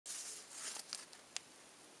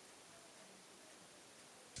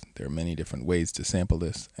There are many different ways to sample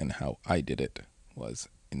this, and how I did it was,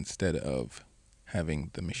 instead of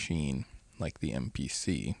having the machine like the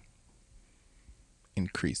MPC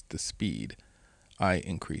increase the speed, I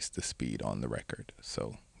increased the speed on the record.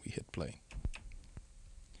 So we hit play.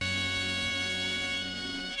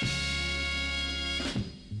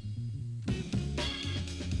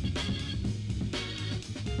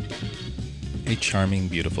 A charming,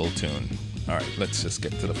 beautiful tune. All right, let's just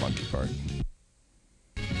get to the funky part.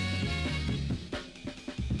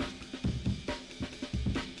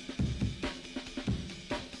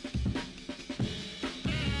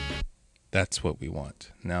 That's what we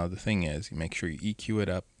want. Now the thing is, you make sure you EQ it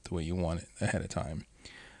up the way you want it ahead of time.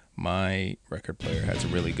 My record player has a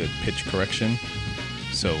really good pitch correction,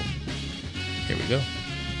 so here we go.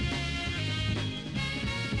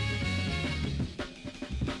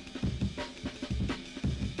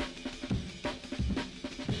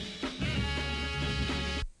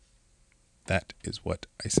 That is what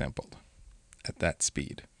I sampled at that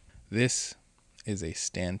speed. This is a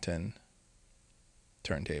Stanton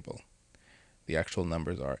turntable. The actual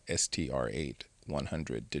numbers are STR8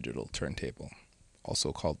 100 digital turntable,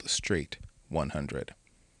 also called the straight 100.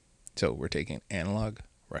 So we're taking analog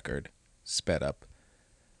record, sped up,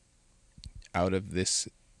 out of this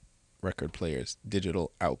record player's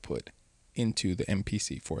digital output into the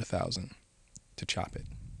MPC 4000 to chop it.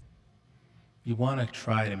 You want to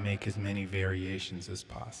try to make as many variations as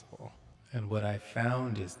possible. And what I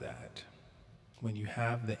found is that when you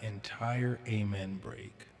have the entire amen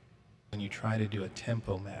break, when you try to do a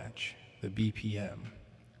tempo match, the BPM,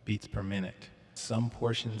 beats per minute, some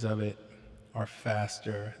portions of it are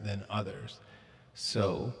faster than others.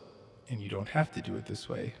 So, and you don't have to do it this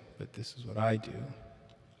way, but this is what I do.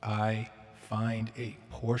 I find a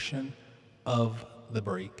portion of the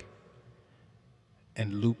break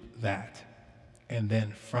and loop that. And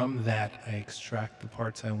then from that, I extract the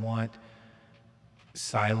parts I want,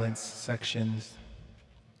 silence sections,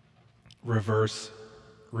 reverse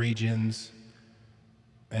regions,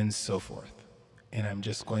 and so forth. And I'm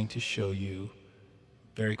just going to show you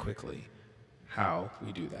very quickly how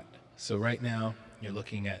we do that. So right now, you're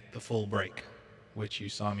looking at the full break, which you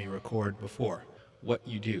saw me record before. What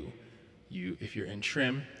you do, if you're in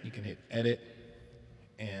trim, you can hit edit,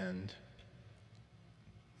 and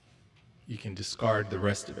you can discard the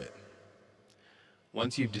rest of it.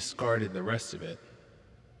 Once you've discarded the rest of it,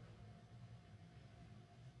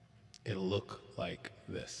 it'll look like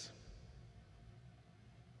this.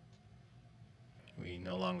 We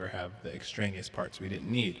no longer have the extraneous parts we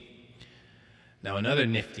didn't need. Now, another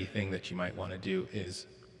nifty thing that you might want to do is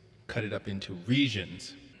cut it up into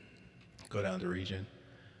regions. Go down to region,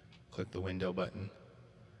 click the window button,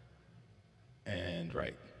 and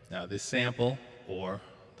right. Now this sample, or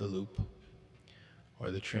the loop, or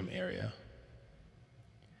the trim area,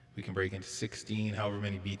 we can break into 16, however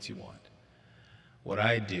many beats you want. What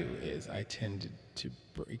I do is I tend to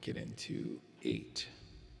break it into 8,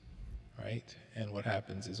 right? And what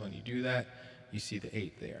happens is when you do that, you see the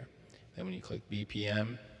 8 there. Then when you click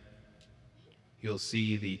BPM, you'll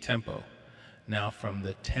see the tempo. Now from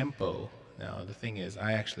the tempo, now the thing is,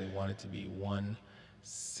 I actually want it to be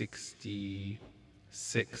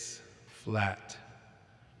 166 flat.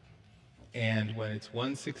 And when it's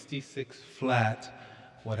 166 flat,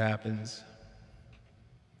 what happens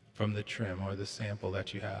from the trim or the sample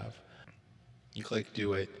that you have, you click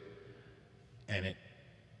do it, and it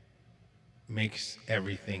makes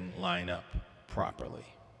everything line up properly.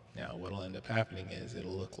 Now what'll end up happening is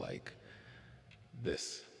it'll look like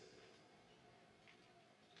this.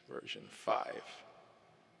 Version 5.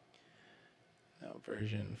 Now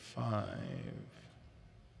version 5,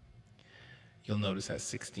 you'll notice has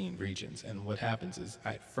 16 regions. And what happens is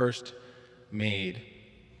I first made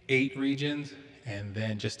 8 regions, and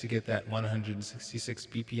then just to get that 166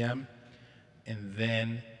 BPM, and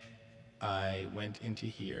then I went into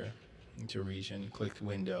here, into region, clicked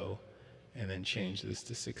window, and then changed this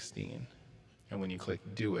to 16. And when you click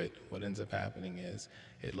do it, what ends up happening is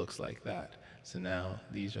it looks like that. So now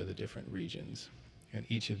these are the different regions, and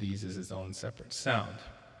each of these is its own separate sound,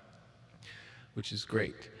 which is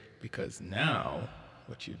great, because now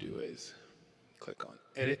what you do is click on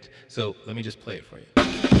edit. So let me just play it for you.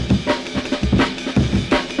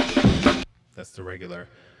 That's the regular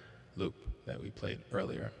loop that we played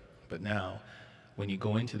earlier. But now when you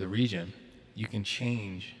go into the region, you can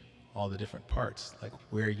change all the different parts, like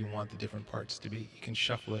where you want the different parts to be. You can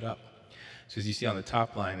shuffle it up. So as you see on the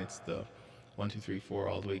top line, it's the 1, 2, 3, 4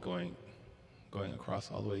 all the way going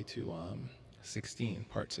across all the way to 16,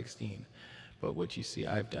 part 16. But what you see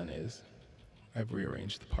I've done is I've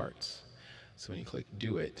rearranged the parts. So when you click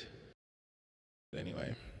do it,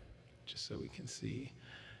 anyway, just so we can see,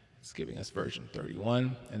 it's giving us version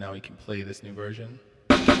 31, and now we can play this new version.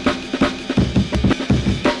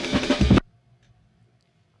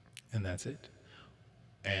 And that's it.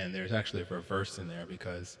 And there's actually a reverse in there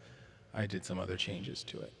because I did some other changes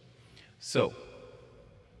to it. So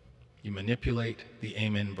you manipulate the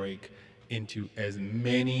amen break into as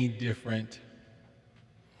many different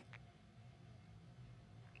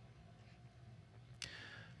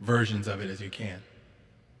versions of it as you can.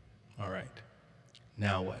 All right.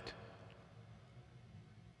 Now what?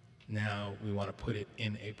 Now we want to put it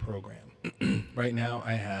in a program. Right now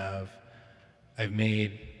I've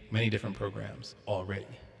made many different programs already,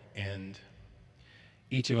 and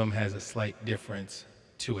each of them has a slight difference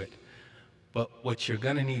to it. But what you're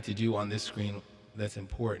going to need to do on this screen that's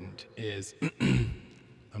important is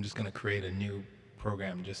I'm just going to create a new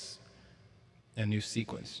program, just a new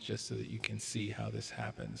sequence, just so that you can see how this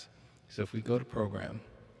happens. So if we go to program,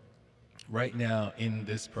 right now in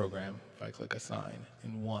this program, if I click assign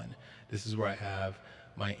in 1, this is where I have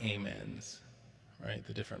my amens, right,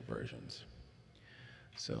 the different versions.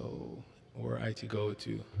 So were I to go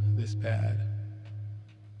to this pad,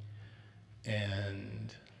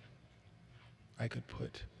 and I could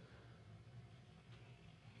put,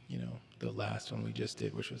 you know, the last one we just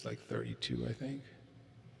did, which was like 32, I think.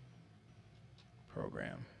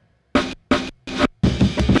 Program.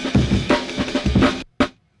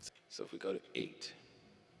 So if we go to 8,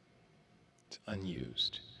 it's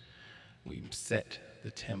unused. We set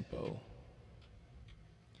the tempo.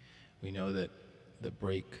 We know that the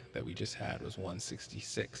break that we just had was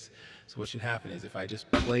 166. So what should happen is if I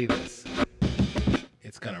just play this,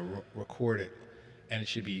 it's going to record it, and it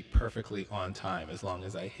should be perfectly on time as long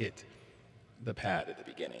as I hit the pad at the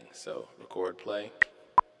beginning. So record, play.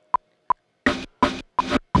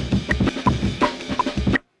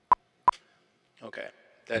 Okay,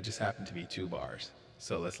 that just happened to be 2 bars.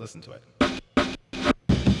 So let's listen to it.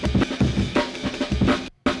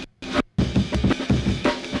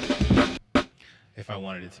 If I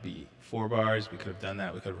wanted it to be 4 bars, we could have done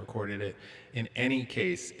that. We could have recorded it. In any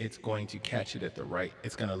case, it's going to catch it at the right,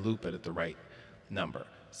 it's going to loop it at the right number.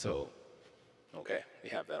 So, okay, we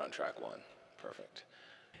have that on track 1. Perfect.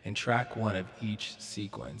 In track 1 of each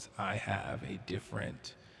sequence, I have a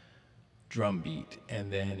different drum beat.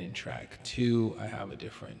 And then in track 2, I have a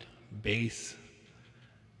different bass.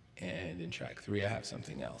 And in track 3, I have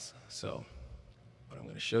something else. So what I'm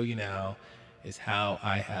going to show you now is how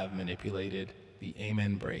I have manipulated the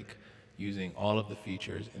amen break using all of the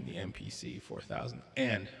features in the MPC 4000.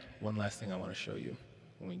 And one last thing I want to show you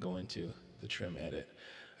when we go into the trim edit.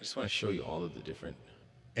 I just want to show you all of the different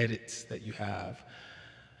edits that you have.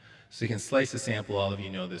 So you can slice a sample. All of you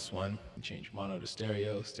know this one. Change mono to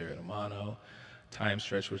stereo, stereo to mono, time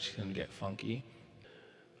stretch, which can get funky.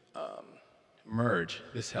 Merge,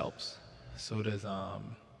 this helps. So does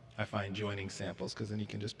I find joining samples, because then you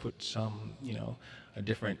can just put some, you know, a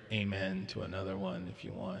different amen to another one if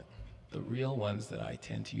you want. The real ones that I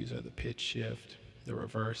tend to use are the pitch shift, the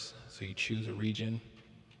reverse. So you choose a region,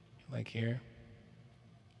 like here,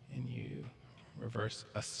 and you reverse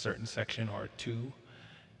a certain section or 2,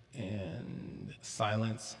 and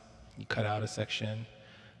silence, you cut out a section.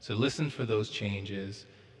 So listen for those changes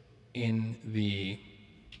in the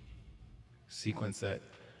sequence that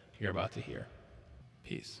you're about to hear.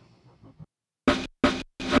 Peace.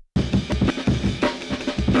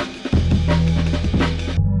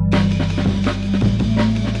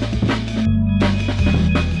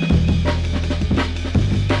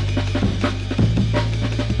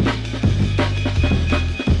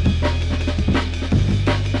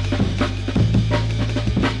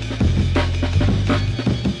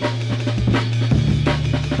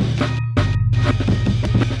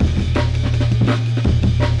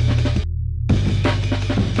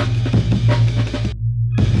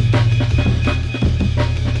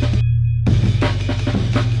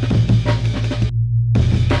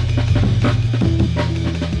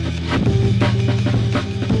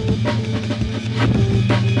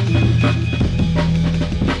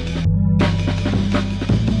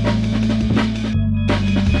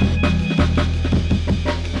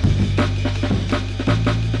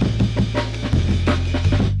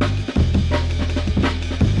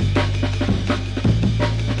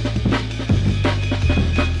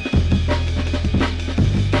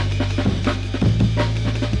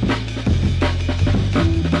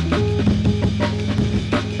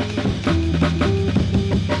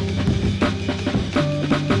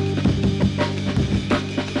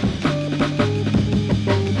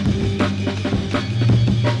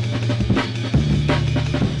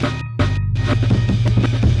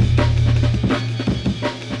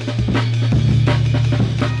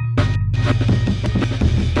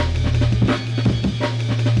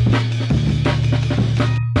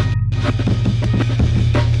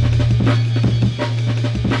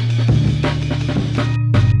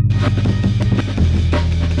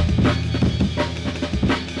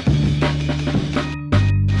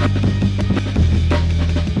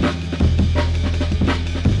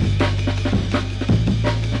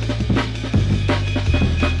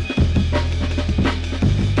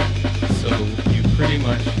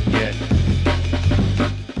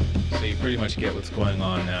 get what's going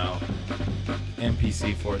on now.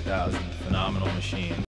 MPC 4000, phenomenal machine.